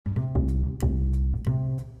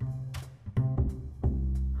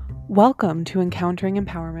Welcome to Encountering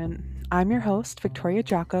Empowerment. I'm your host, Victoria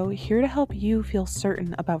Jocko, here to help you feel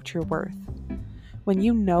certain about your worth. When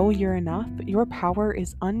you know you're enough, your power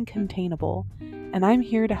is uncontainable, and I'm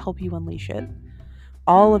here to help you unleash it.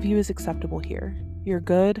 All of you is acceptable here. You're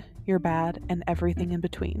good, you're bad, and everything in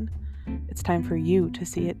between. It's time for you to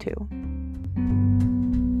see it too.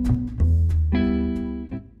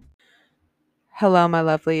 Hello, my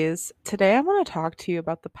lovelies. Today I want to talk to you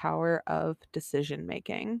about the power of decision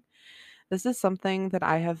making. This is something that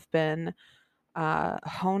I have been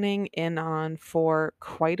honing in on for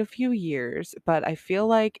quite a few years, but I feel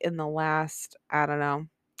like in the last, I don't know,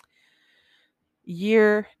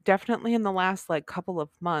 year, definitely in the last like couple of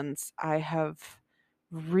months, I have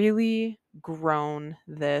really grown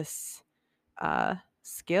this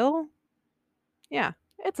skill. Yeah,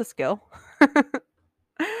 it's a skill.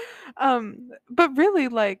 But really,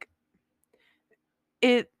 like,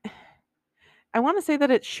 it, I want to say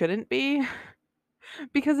that it shouldn't be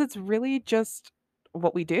because it's really just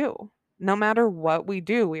what we do. No matter what we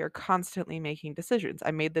do, we are constantly making decisions.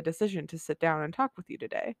 I made the decision to sit down and talk with you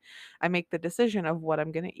today. I make the decision of what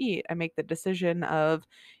I'm going to eat. I make the decision of,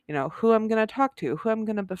 who I'm going to talk to, who I'm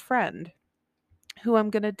going to befriend, who I'm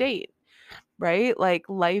going to date, right? Like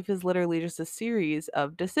life is literally just a series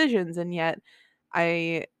of decisions. And yet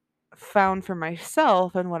I found for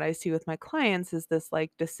myself and what I see with my clients is this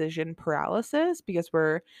like decision paralysis because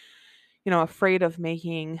we're afraid of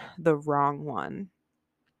making the wrong one.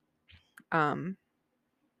 Um,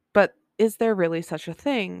 but is there really such a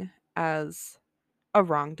thing as a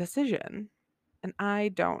wrong decision? And I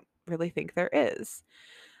don't really think there is.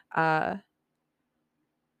 Uh,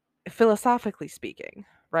 Philosophically speaking,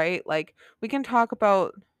 right? Like we can talk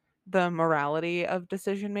about the morality of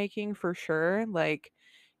decision making for sure. Like,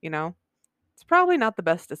 you know, it's probably not the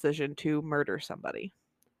best decision to murder somebody,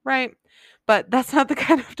 right? But that's not the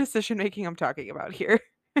kind of decision making I'm talking about here.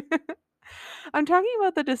 I'm talking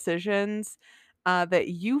about the decisions that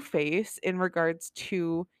you face in regards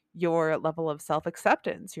to your level of self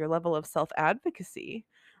acceptance, your level of self advocacy,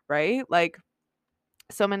 right? Like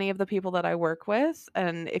so many of the people that I work with,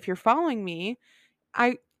 and if you're following me,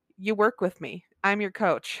 I you work with me. I'm your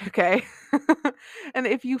coach, okay? And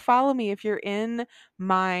if you follow me, if you're in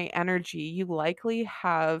my energy, you likely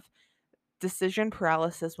have decision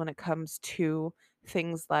paralysis when it comes to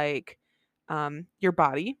things like your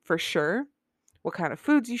body, for sure, what kind of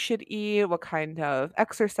foods you should eat, what kind of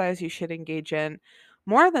exercise you should engage in.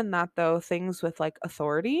 More than that, though, things with like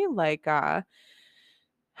authority, like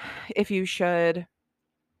if you should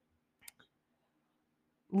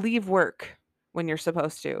leave work when you're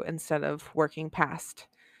supposed to instead of working past,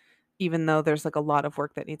 even though there's like a lot of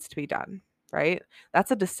work that needs to be done, right? That's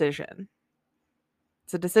a decision.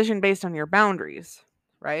 It's a decision based on your boundaries,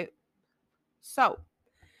 right? So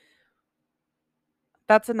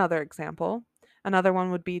that's another example. Another one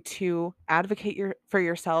would be to advocate for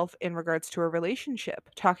yourself in regards to a relationship,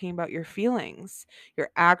 talking about your feelings, your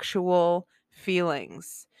actual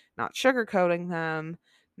feelings, not sugarcoating them,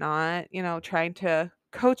 not, trying to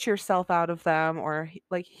coach yourself out of them or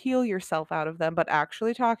like heal yourself out of them, but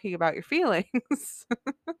actually talking about your feelings.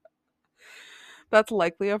 That's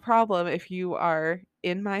likely a problem if you are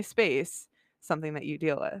in my space, something that you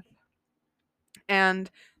deal with.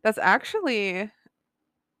 And that's actually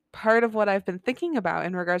part of what I've been thinking about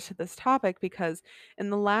in regards to this topic because in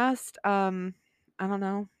the last I don't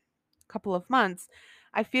know, couple of months,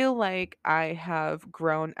 I feel like I have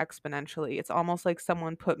grown exponentially. It's almost like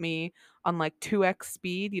someone put me on like 2x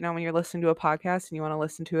speed, when you're listening to a podcast and you want to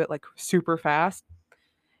listen to it like super fast.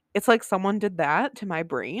 It's like someone did that to my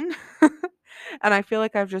brain. And I feel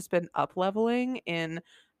like I've just been up leveling in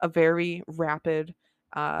a very rapid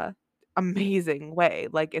uh amazing way.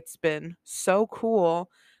 Like it's been so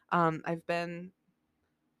cool. I've been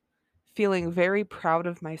feeling very proud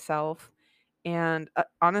of myself and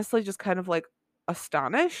honestly just kind of like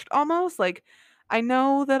astonished almost. Like I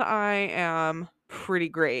know that I am pretty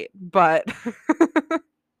great, but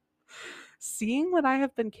seeing what I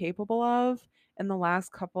have been capable of in the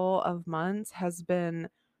last couple of months has been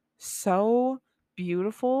so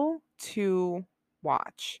beautiful to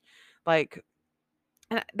watch. Like,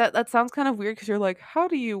 and that sounds kind of weird because you're like, how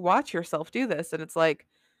do you watch yourself do this? And it's like,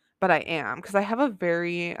 but I am because I have a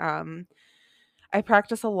very I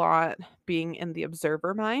practice a lot being in the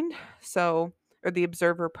observer mind. So, or the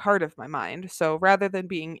observer part of my mind. So rather than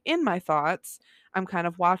being in my thoughts, I'm kind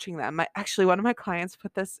of watching them. Actually, one of my clients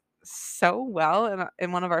put this so well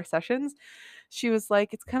in one of our sessions. She was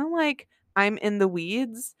like, it's kind of like I'm in the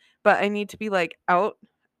weeds, but I need to be like out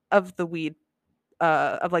of the weed,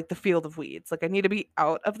 of like the field of weeds. Like I need to be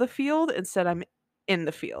out of the field instead I'm in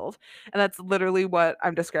the field. And that's literally what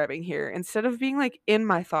I'm describing here. Instead of being like in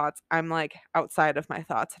my thoughts, I'm like outside of my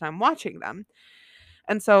thoughts and I'm watching them.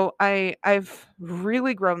 And so I've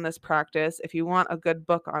really grown this practice. If you want a good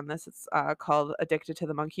book on this, it's called Addicted to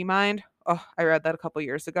the Monkey Mind. Oh, I read that a couple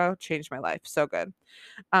years ago. Changed my life. So good.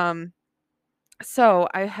 Um, so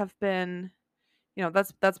I have been,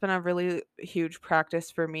 that's been a really huge practice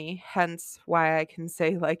for me. Hence why I can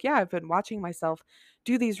say like, yeah, I've been watching myself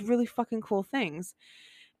do these really fucking cool things.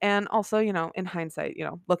 And also, in hindsight,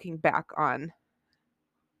 looking back on,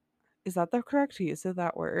 is that the correct use of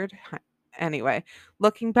that word? Anyway,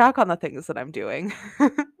 looking back on the things that I'm doing,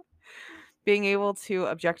 being able to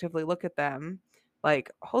objectively look at them like,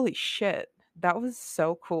 holy shit, that was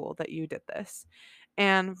so cool that you did this.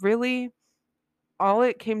 And really, all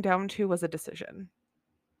it came down to was a decision.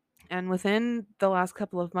 And within the last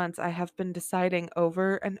couple of months, I have been deciding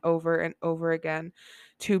over and over and over again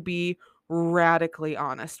to be radically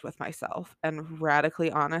honest with myself and radically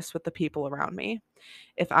honest with the people around me.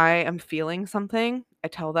 If I am feeling something, I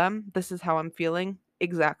tell them, this is how I'm feeling.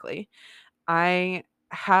 Exactly. I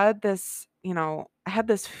I had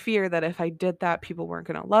this fear that if I did that, people weren't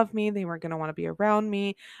going to love me. They weren't going to want to be around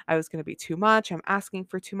me. I was going to be too much. I'm asking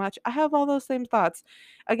for too much. I have all those same thoughts.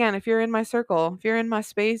 Again, if you're in my circle, if you're in my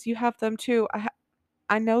space, you have them too.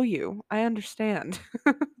 I know you. I understand.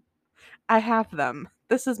 I have them.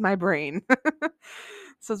 This is my brain.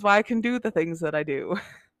 This is why I can do the things that I do.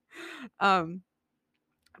 Um,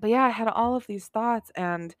 but yeah, I had all of these thoughts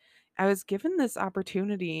and I was given this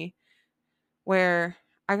opportunity where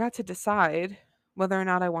I got to decide whether or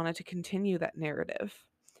not I wanted to continue that narrative.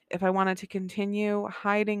 If I wanted to continue uh,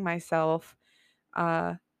 hiding myself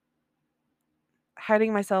out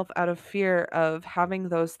of fear of having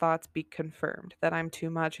those thoughts be confirmed that I'm too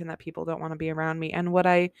much and that people don't want to be around me. And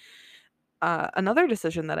another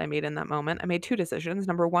decision that I made in that moment, I made two decisions.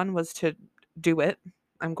 Number one was to do it.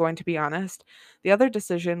 I'm going to be honest. The other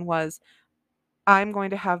decision was I'm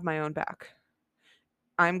going to have my own back.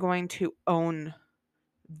 I'm going to own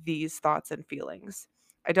these thoughts and feelings.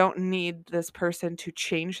 I don't need this person to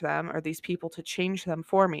change them or these people to change them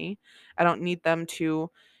for me. I don't need them to,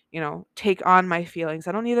 take on my feelings.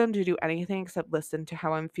 I don't need them to do anything except listen to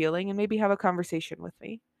how I'm feeling and maybe have a conversation with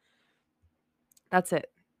me. That's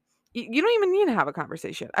it. You don't even need to have a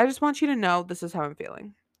conversation. I just want you to know this is how I'm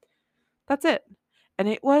feeling. That's it. And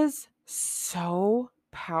it was so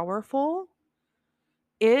powerful.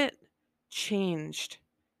 It changed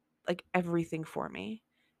like everything for me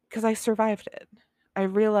because I survived it. I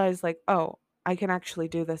realized like, oh, I can actually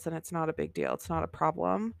do this and it's not a big deal. It's not a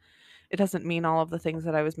problem. It doesn't mean all of the things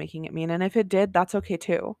that I was making it mean. And if it did, that's okay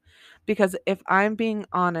too. Because if I'm being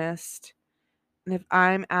honest and if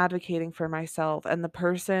I'm advocating for myself and the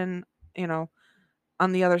person, you know,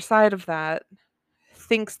 on the other side of that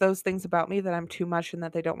thinks those things about me that I'm too much and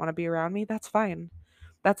that they don't want to be around me, that's fine.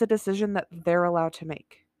 That's a decision that they're allowed to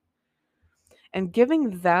make. And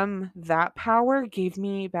giving them that power gave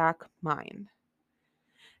me back mine.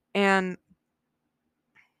 And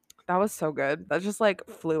that was so good. That just like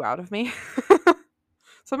flew out of me.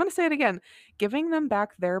 So I'm going to say it again. Giving them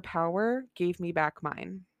back their power gave me back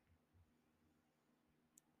mine.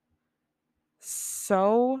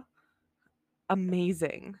 So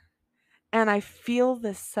amazing. And I feel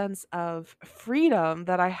this sense of freedom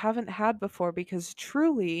that I haven't had before because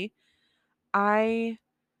truly, I,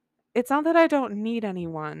 it's not that I don't need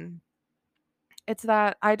anyone, it's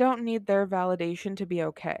that I don't need their validation to be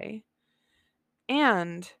okay.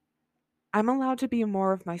 And I'm allowed to be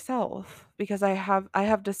more of myself because I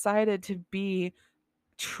have decided to be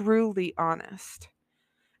truly honest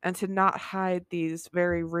and to not hide these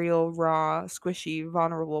very real, raw, squishy,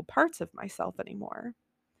 vulnerable parts of myself anymore.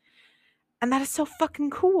 And that is so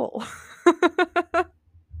fucking cool.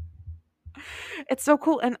 It's so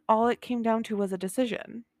cool. And all it came down to was a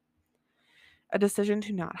decision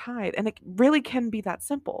to not hide. And it really can be that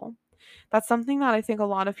simple. That's something that I think a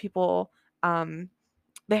lot of people, um,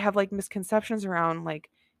 they have like misconceptions around like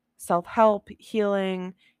self-help,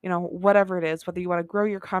 healing, whatever it is, whether you want to grow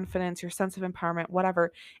your confidence, your sense of empowerment,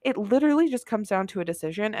 whatever. It literally just comes down to a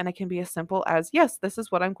decision and it can be as simple as, yes, this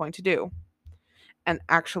is what I'm going to do and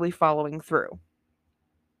actually following through,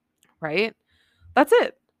 right? That's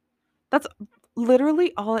it. That's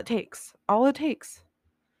literally all it takes. All it takes.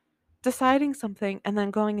 Deciding something and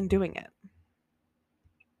then going and doing it.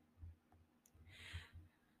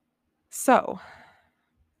 So,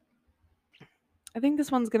 I think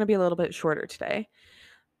this one's going to be a little bit shorter today,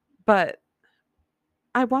 but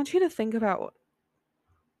I want you to think about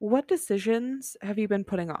what decisions have you been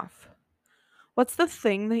putting off? What's the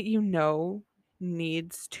thing that you know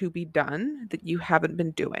needs to be done that you haven't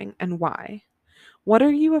been doing, and why? What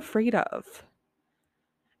are you afraid of?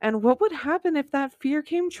 And what would happen if that fear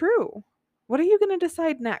came true? What are you going to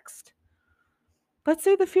decide next? Let's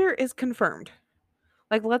say the fear is confirmed.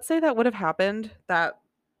 Like, let's say that would have happened, that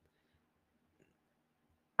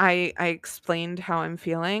I explained how I'm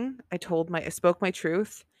feeling. I spoke my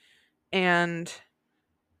truth, and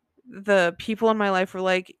the people in my life were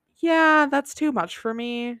like, "Yeah, that's too much for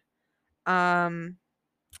me. Um,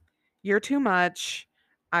 you're too much.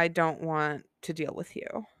 I don't want to deal with you."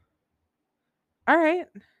 All right.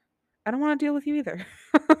 I don't want to deal with you either.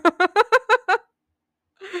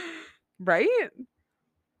 Right?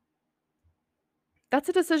 That's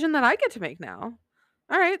a decision that I get to make now.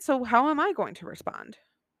 All right, so how am I going to respond?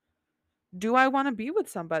 Do I want to be with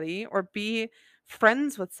somebody or be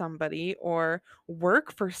friends with somebody or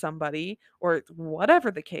work for somebody or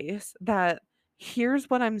whatever the case that hears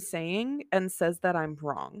what I'm saying and says that I'm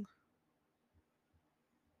wrong?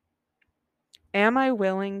 Am I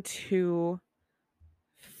willing to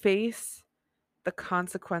face the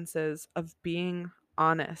consequences of being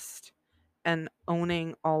honest and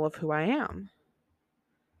owning all of who I am?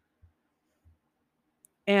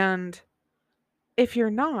 And if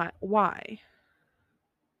you're not, why?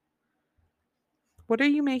 What are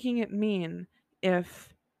you making it mean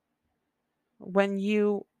if, when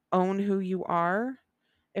you own who you are,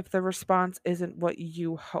 if the response isn't what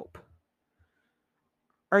you hope?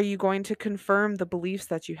 Are you going to confirm the beliefs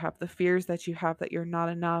that you have, the fears that you have that you're not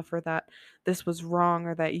enough, or that this was wrong,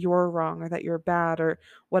 or that you're wrong, or that you're bad, or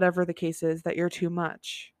whatever the case is, that you're too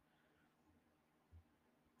much?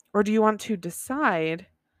 Or do you want to decide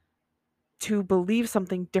to believe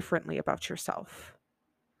something differently about yourself?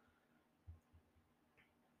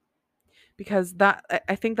 Because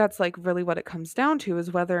I think that's like really what it comes down to,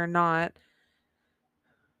 is whether or not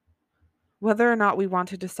we want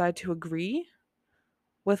to decide to agree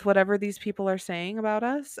with whatever these people are saying about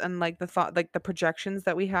us, and like the thought, like the projections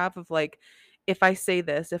that we have of like, if I say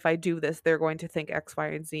this, if I do this, they're going to think X, Y,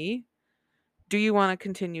 and Z. Do you want to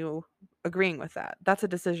continue agreeing with that? That's a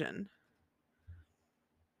decision.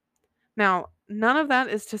 Now, none of that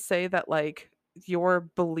is to say that like your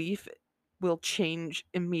belief will change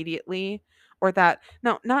immediately, or that,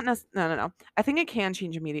 no, no, no, no. I think it can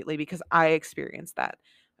change immediately because I experienced that.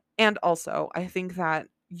 And also, I think that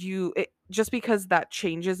just because that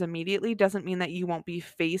changes immediately doesn't mean that you won't be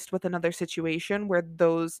faced with another situation where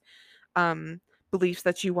those um, beliefs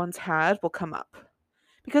that you once had will come up,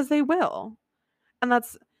 because they will. And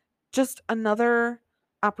that's just another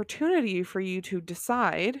opportunity for you to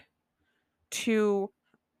decide to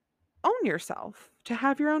own yourself, to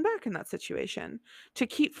have your own back in that situation, to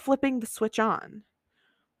keep flipping the switch on,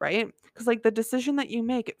 right? Because like the decision that you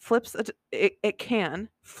make, it can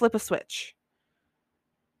flip a switch.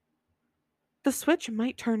 The switch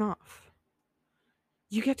might turn off.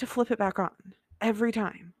 You get to flip it back on every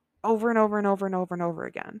time, over and over and over and over and over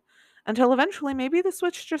again, until eventually maybe the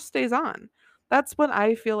switch just stays on. That's what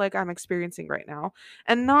I feel like I'm experiencing right now.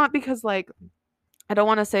 And not because like, I don't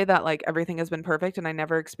want to say that like everything has been perfect and I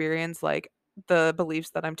never experience like the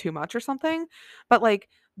beliefs that I'm too much or something, but like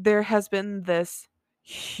there has been this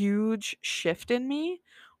huge shift in me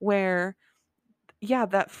where, yeah,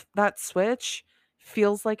 that switch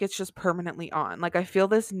feels like it's just permanently on. Like I feel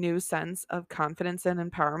this new sense of confidence and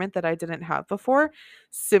empowerment that I didn't have before,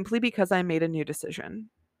 simply because I made a new decision.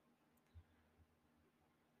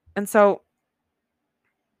 And so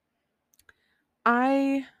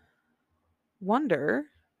I wonder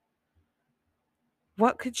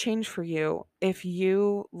what could change for you if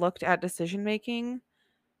you looked at decision making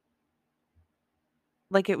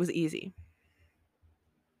like it was easy.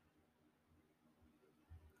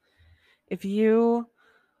 If you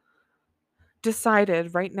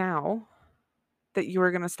decided right now that you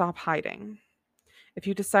were going to stop hiding, if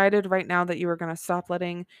you decided right now that you were going to stop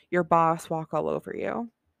letting your boss walk all over you,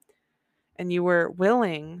 and you were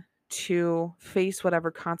willing to face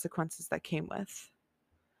whatever consequences that came with.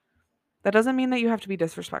 That doesn't mean that you have to be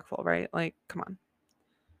disrespectful, right? Like, come on.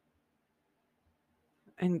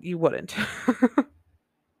 And you wouldn't.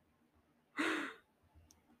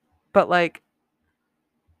 But like,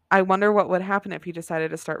 I wonder what would happen if you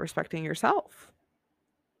decided to start respecting yourself.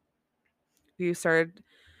 If you started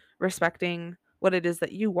respecting what it is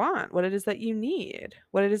that you want, what it is that you need,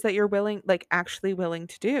 what it is that you're willing, like actually willing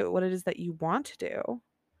to do, what it is that you want to do.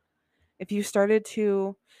 If you started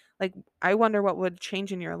to, like, I wonder what would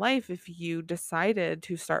change in your life if you decided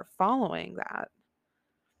to start following that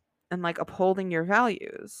and like upholding your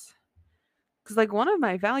values. Because like one of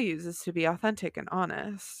my values is to be authentic and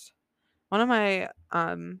honest. One of my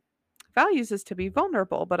values is to be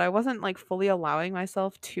vulnerable, but I wasn't like fully allowing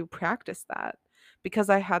myself to practice that because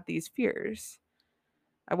I had these fears.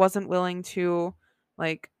 I wasn't willing to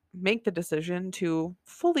like make the decision to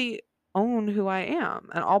fully own who I am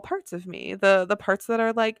and all parts of me. The parts that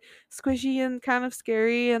are like squishy and kind of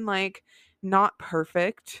scary and like not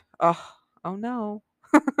perfect. Oh no.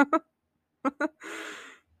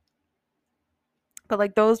 But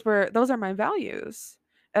like those are my values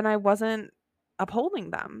and I wasn't upholding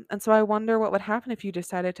them. And so I wonder what would happen if you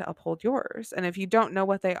decided to uphold yours. And if you don't know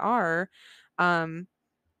what they are, um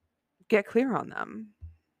get clear on them.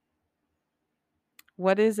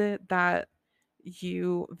 What is it that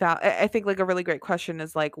I think like a really great question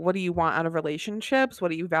is like what do you want out of relationships? What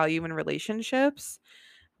do you value in relationships?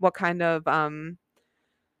 What kind of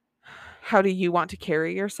how do you want to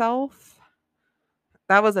carry yourself?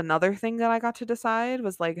 That was another thing that I got to decide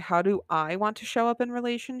was like how do I want to show up in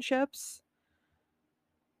relationships?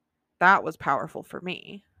 That was powerful for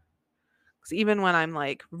me. Cuz even when I'm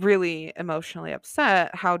like really emotionally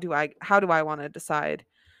upset, how do I want to decide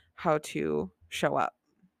how to show up?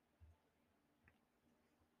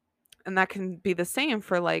 And that can be the same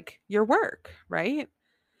for like your work, right?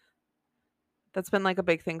 That's been like a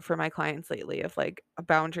big thing for my clients lately of like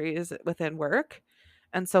boundaries within work.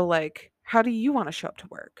 And so like how do you want to show up to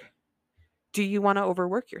work? Do you want to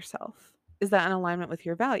overwork yourself? Is that in alignment with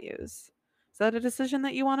your values? Is that a decision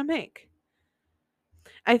that you want to make?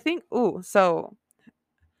 I think so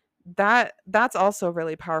that's also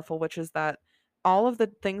really powerful, which is that all of the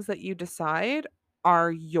things that you decide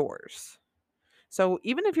are yours. So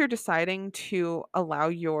even if you're deciding to allow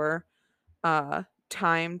your uh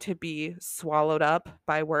time to be swallowed up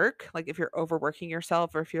by work, like if you're overworking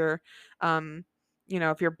yourself or if you're um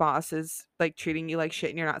if your boss is like treating you like shit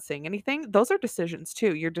and you're not saying anything, those are decisions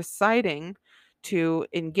too. You're deciding to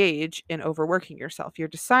engage in overworking yourself. You're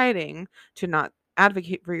deciding to not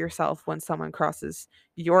advocate for yourself when someone crosses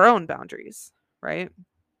your own boundaries, right?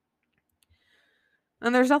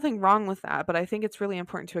 And there's nothing wrong with that, but I think it's really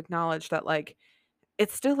important to acknowledge that like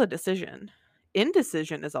it's still a decision.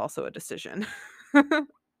 Indecision is also a decision.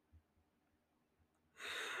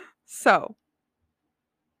 So,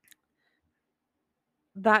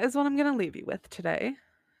 that is what I'm gonna leave you with today.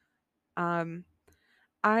 Um,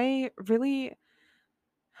 I really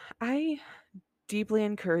I deeply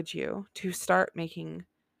encourage you to start making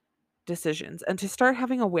decisions and to start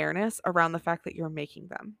having awareness around the fact that you're making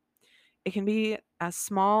them. It can be as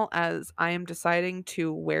small as I am deciding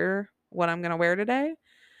to wear what I'm gonna wear today,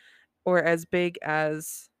 or as big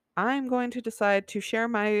as I'm going to decide to share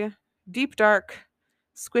my deep, dark,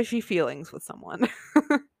 squishy feelings with someone.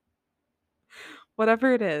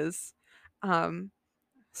 Whatever it is, um,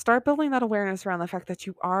 start building that awareness around the fact that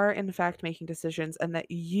you are, in fact, making decisions and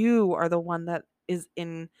that you are the one that is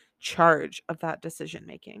in charge of that decision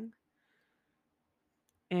making.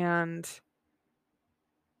 And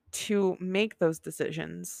to make those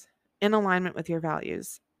decisions in alignment with your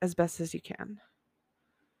values as best as you can.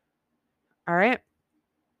 All right.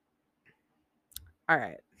 All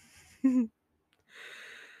right.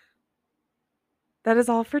 That is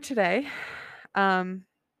all for today. Um,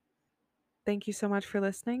 thank you so much for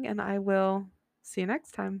listening, and I will see you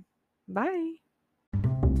next time. Bye.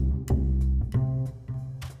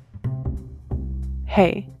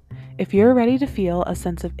 Hey, if you're ready to feel a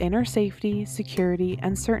sense of inner safety, security,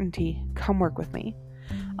 and certainty, come work with me.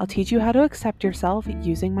 I'll teach you how to accept yourself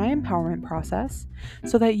using my empowerment process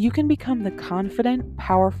so that you can become the confident,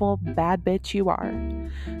 powerful, bad bitch you are.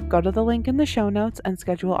 Go to the link in the show notes and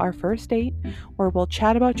schedule our first date where we'll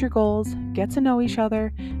chat about your goals, get to know each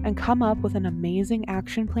other, and come up with an amazing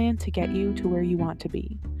action plan to get you to where you want to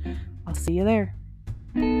be. I'll see you there.